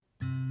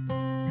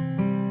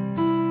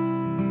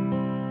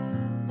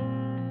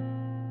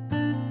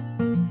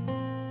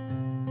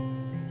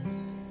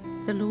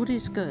The Lord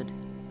is good,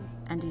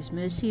 and His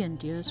mercy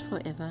endures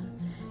forever.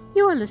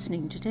 You are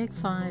listening to Take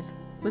 5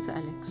 with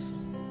Alex.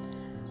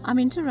 I'm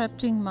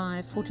interrupting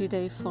my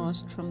 40-day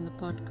fast from the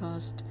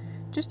podcast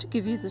just to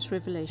give you this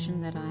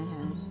revelation that I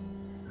had.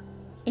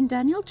 In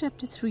Daniel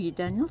chapter 3,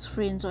 Daniel's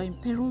friends are in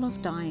peril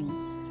of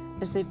dying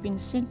as they've been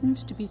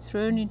sentenced to be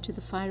thrown into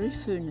the fiery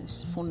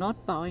furnace for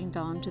not bowing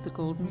down to the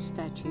golden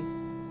statue.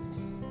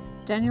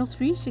 Daniel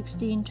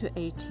 3:16 to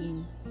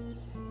 18.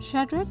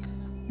 Shadrach,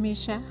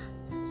 Meshach,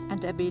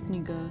 and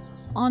Abednego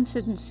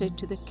answered and said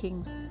to the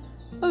king,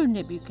 O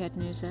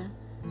Nebuchadnezzar,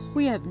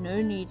 we have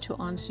no need to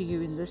answer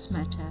you in this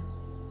matter.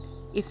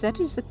 If that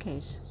is the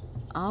case,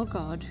 our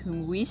God,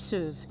 whom we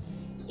serve,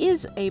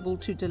 is able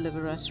to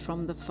deliver us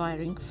from the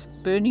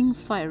burning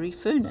fiery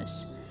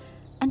furnace,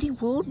 and He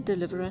will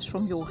deliver us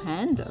from your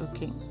hand, O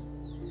king.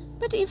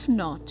 But if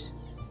not,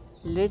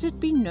 let it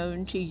be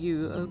known to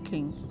you, O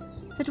king,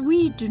 that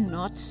we do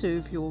not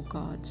serve your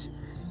gods,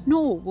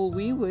 nor will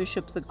we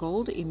worship the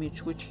gold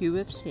image which you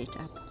have set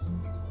up.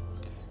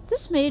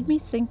 This made me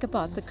think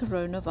about the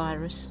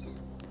coronavirus.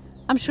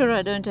 I'm sure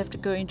I don't have to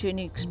go into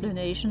any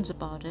explanations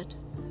about it.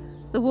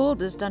 The world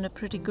has done a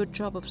pretty good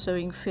job of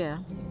sowing fear.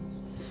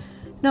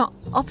 Now,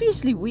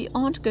 obviously, we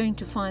aren't going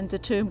to find the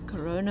term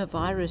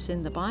coronavirus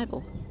in the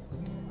Bible.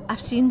 I've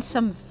seen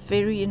some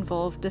very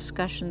involved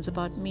discussions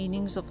about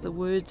meanings of the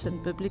words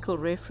and biblical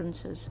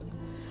references.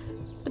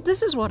 But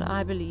this is what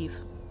I believe.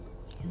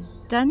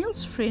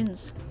 Daniel's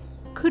friends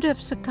could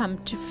have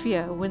succumbed to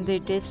fear when their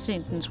death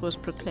sentence was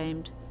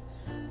proclaimed.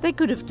 They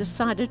could have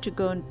decided to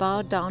go and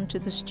bow down to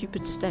the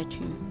stupid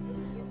statue.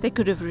 They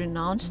could have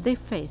renounced their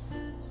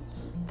faith.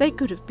 They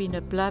could have been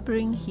a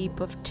blubbering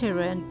heap of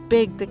terror and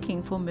begged the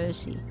king for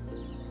mercy.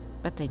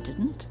 But they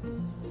didn't.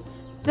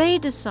 They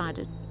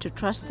decided to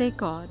trust their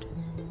God.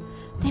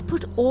 They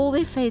put all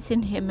their faith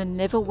in Him and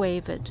never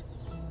wavered.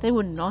 They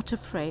were not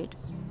afraid.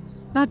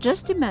 Now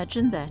just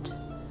imagine that.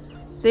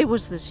 There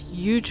was this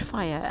huge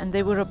fire and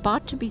they were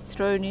about to be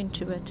thrown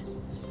into it.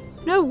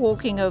 No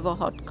walking over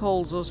hot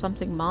coals or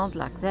something mild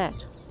like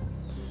that.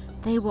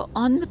 They were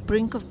on the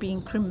brink of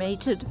being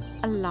cremated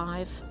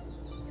alive,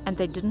 and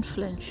they didn't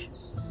flinch.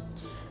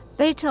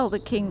 They tell the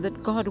king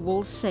that God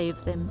will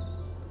save them,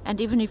 and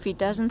even if He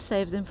doesn't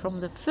save them from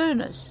the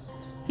furnace,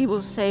 He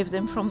will save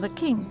them from the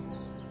king.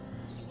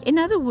 In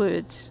other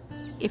words,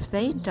 if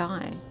they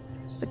die,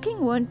 the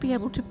king won't be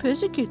able to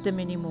persecute them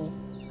anymore,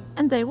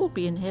 and they will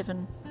be in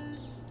heaven.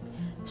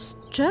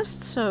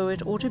 Just so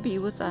it ought to be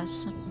with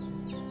us.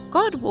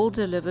 God will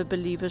deliver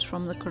believers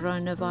from the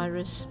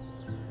coronavirus,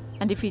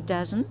 and if He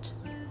doesn't,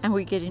 and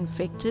we get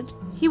infected,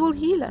 He will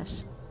heal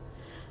us.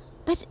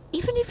 But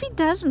even if He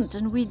doesn't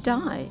and we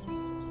die,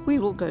 we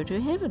will go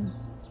to heaven.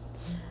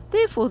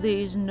 Therefore, there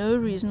is no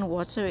reason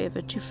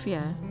whatsoever to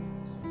fear.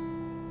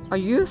 Are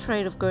you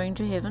afraid of going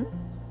to heaven?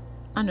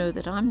 I know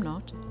that I'm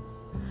not.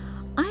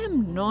 I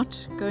am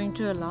not going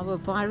to allow a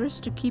virus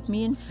to keep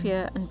me in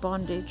fear and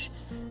bondage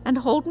and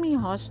hold me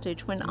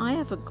hostage when I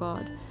have a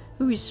God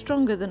who is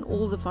stronger than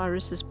all the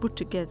viruses put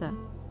together.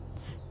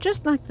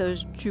 Just like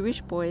those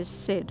Jewish boys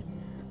said,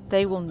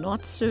 they will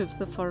not serve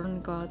the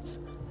foreign gods.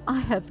 I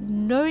have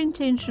no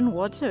intention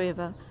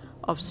whatsoever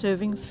of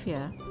serving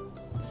fear.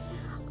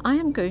 I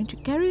am going to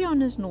carry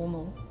on as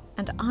normal,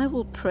 and I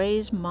will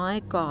praise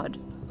my God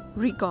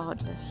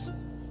regardless.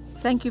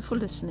 Thank you for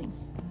listening.